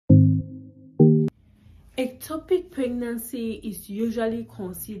Ectopic pregnancy is usually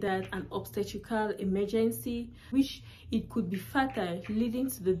considered an obstetrical emergency, which it could be fatal, leading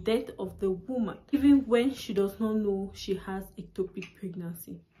to the death of the woman, even when she does not know she has ectopic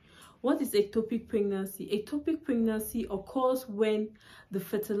pregnancy. What is ectopic pregnancy? Ectopic pregnancy occurs when the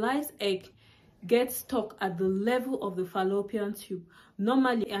fertilized egg gets stuck at the level of the fallopian tube.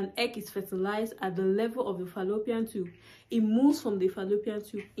 Normally, an egg is fertilized at the level of the fallopian tube. It moves from the fallopian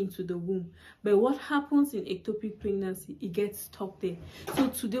tube into the womb. But what happens in ectopic pregnancy? It gets stuck there. So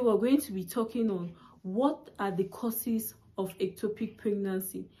today we're going to be talking on what are the causes of ectopic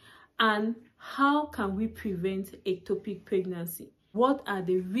pregnancy and how can we prevent ectopic pregnancy? What are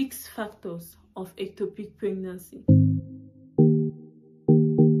the risk factors of ectopic pregnancy?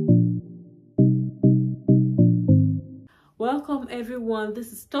 Welcome everyone,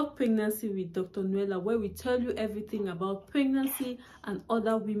 this is Talk Pregnancy with Dr. Nuella, where we tell you everything about pregnancy and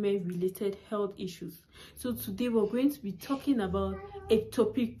other women related health issues. So today we're going to be talking about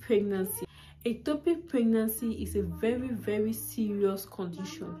ectopic pregnancy. Ectopic pregnancy is a very serious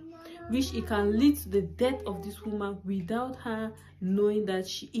condition, which it can lead to the death of this woman without her knowing that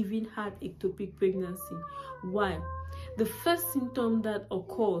she even had ectopic pregnancy. Why? The first symptom that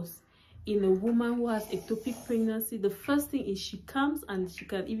occurs in a woman who has ectopic pregnancy, the first thing is she comes and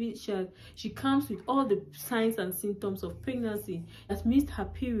she comes with all the signs and symptoms of pregnancy. Has missed her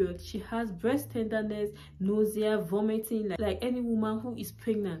period, she has breast tenderness, nausea, vomiting, like any woman who is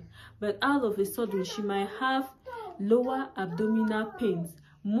pregnant. But out of a sudden she might have lower abdominal pains.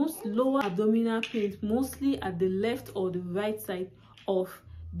 Most lower abdominal pains, mostly at the left or the right side of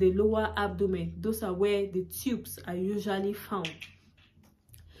the lower abdomen. Those are where the tubes are usually found.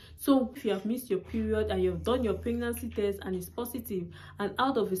 So if you have missed your period and you have done your pregnancy test and it's positive, and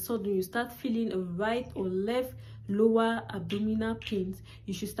out of a sudden you start feeling a right or left lower abdominal pains,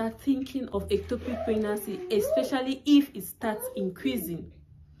 you should start thinking of ectopic pregnancy, especially if it starts increasing.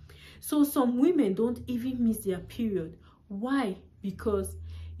 So some women don't even miss their period. Why? Because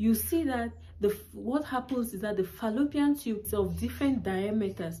you see that what happens is that the fallopian tube is of different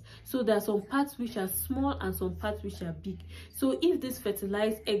diameters. So there are some parts which are small and some parts which are big. So if this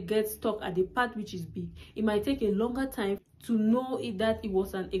fertilized egg gets stuck at the part which is big, it might take a longer time to know that it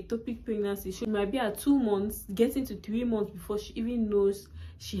was an ectopic pregnancy. She might be at 2 months, getting to 3 months before she even knows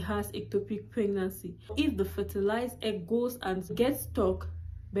she has ectopic pregnancy. If the fertilized egg goes and gets stuck,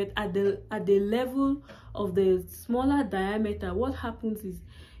 but at the level of the smaller diameter, what happens is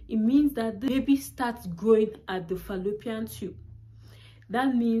it means that the baby starts growing at the fallopian tube.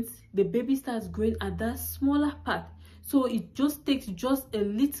 That means the baby starts growing at that smaller part. So it just takes just a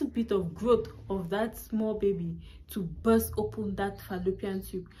little bit of growth of that small baby to burst open that fallopian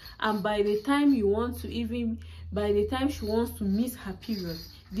tube. And by the time she wants to miss her period,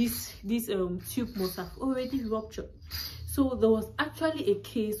 this tube must have already ruptured. So there was actually a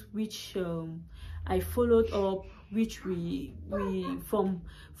case which I followed up, which we from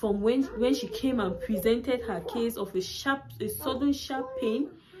when she came and presented her case of a sudden sharp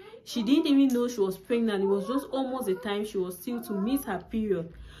pain. She didn't even know she was pregnant. It was just almost the time she was still to miss her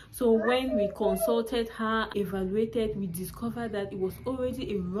period. So when we consulted her, evaluated, we discovered that it was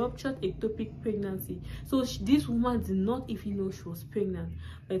already a ruptured ectopic pregnancy. So this woman did not even know she was pregnant,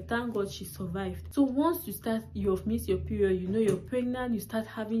 but thank God she survived. So once you have missed your period, you know you're pregnant, you start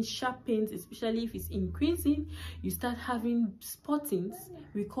having sharp pains, especially if it's increasing, you start having spottings.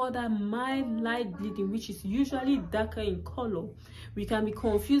 We call that mild light bleeding, which is usually darker in color. We can be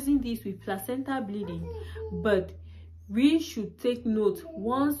confusing this with placenta bleeding, but we should take note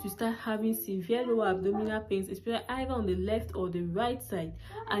once you start having severe lower abdominal pains, especially either on the left or the right side,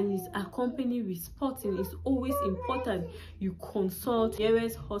 and it's accompanied with spotting. It's always important you consult the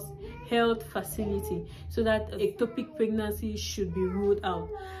nearest health facility so that ectopic pregnancy should be ruled out.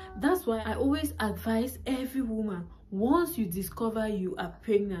 That's why I always advise every woman, once you discover you are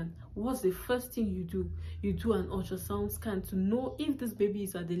pregnant, what's the first thing you do? You do an ultrasound scan to know if this baby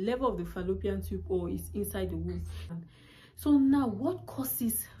is at the level of the fallopian tube or is inside the womb. So now, what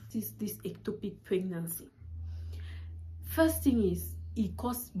causes this ectopic pregnancy? First thing is it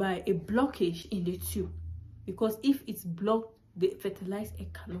caused by a blockage in the tube, because if it's blocked, the fertilized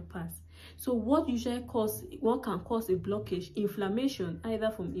egg cannot pass. So what can cause a blockage? Inflammation,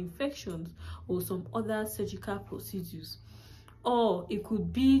 either from infections or some other surgical procedures. Or it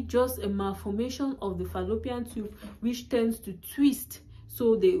could be just a malformation of the fallopian tube, which tends to twist,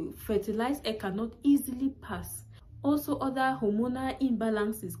 so the fertilized egg cannot easily pass. Also, other hormonal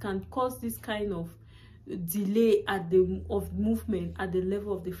imbalances can cause this kind of delay of movement at the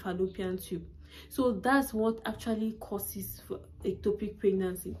level of the fallopian tube. So that's what actually causes ectopic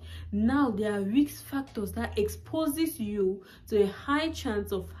pregnancy. Now there are risk factors that exposes you to a high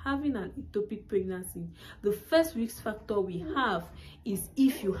chance of having an ectopic pregnancy. The first risk factor we have is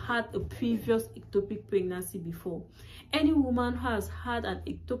if you had a previous ectopic pregnancy before. Any woman who has had an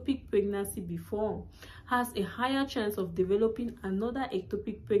ectopic pregnancy before has a higher chance of developing another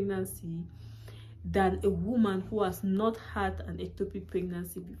ectopic pregnancy than a woman who has not had an ectopic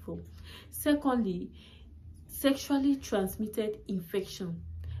pregnancy before. Secondly, sexually transmitted infection.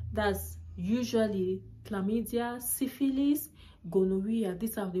 That's usually chlamydia, syphilis, gonorrhea.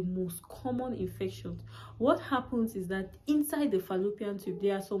 These are the most common infections. What happens is that inside the fallopian tube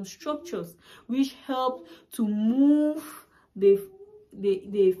there are some structures which help to move the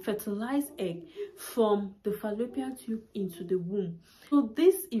fertilized egg from the fallopian tube into the womb. So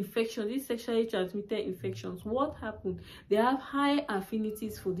this infection, these sexually transmitted infections, what happens? They have high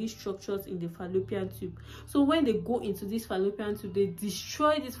affinities for these structures in the fallopian tube. So when they go into this fallopian tube, they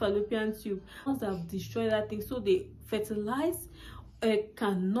destroy this fallopian tube. Once they have destroyed that thing, so they fertilize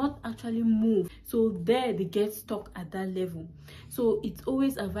cannot actually move, so there they get stuck at that level. So it's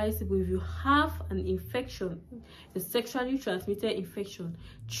always advisable, if you have an infection, a sexually transmitted infection,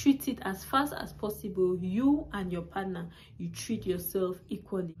 treat it as fast as possible. You and your partner, you treat yourself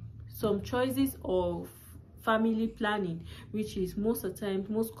equally. Some choices of family planning, which is most of the time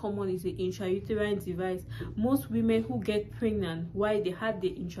most common, is the intrauterine device. Most women who get pregnant while they had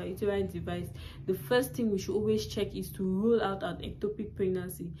the intrauterine device, the first thing we should always check is to rule out an ectopic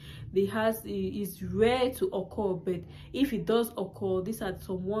pregnancy. It's rare to occur, but if it does occur, these are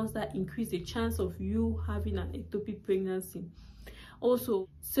some ones that increase the chance of you having an ectopic pregnancy. Also,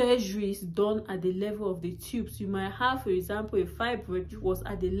 surgeries done at the level of the tubes. You might have, for example, a fibroid which was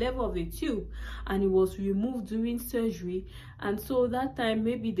at the level of the tube and it was removed during surgery, and so that time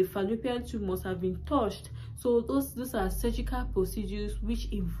maybe the fallopian tube must have been touched. So those are surgical procedures which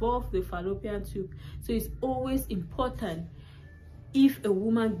involve the fallopian tube. So it's always important, if a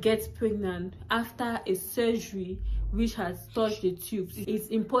woman gets pregnant after a surgery which has touched the tubes, it's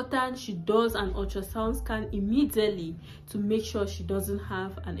important she does an ultrasound scan immediately to make sure she doesn't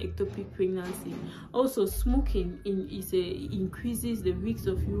have an ectopic pregnancy. Also, smoking increases the risk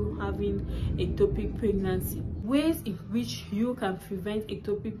of you having ectopic pregnancy. Ways in which you can prevent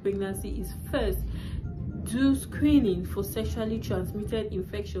ectopic pregnancy is, first, do screening for sexually transmitted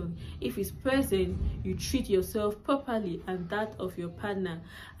infection. If it's present, you treat yourself properly and that of your partner.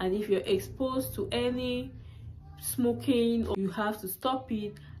 And if you're exposed to any smoking, you have to stop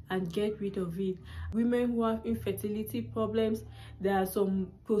it and get rid of it. Women who have infertility problems, there are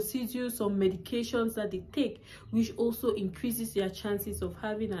some procedures, some medications that they take which also increases their chances of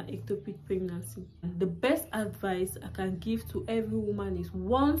having an ectopic pregnancy. The best advice I can give to every woman is,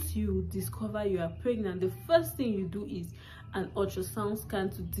 once you discover you are pregnant, the first thing you do is an ultrasound scan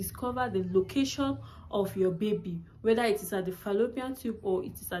to discover the location of your baby, whether it is at the fallopian tube or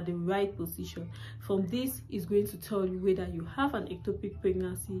it is at the right position. From this is going to tell you whether you have an ectopic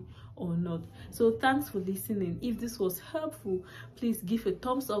pregnancy or not. So thanks for listening. If this was helpful, please give a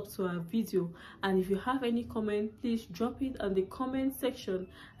thumbs up to our video, and if you have any comment, please drop it on the comment section.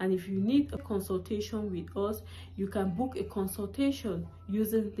 And if you need a consultation with us, you can book a consultation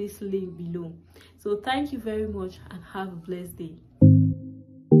using this link below. So thank you very much and have a blessed day.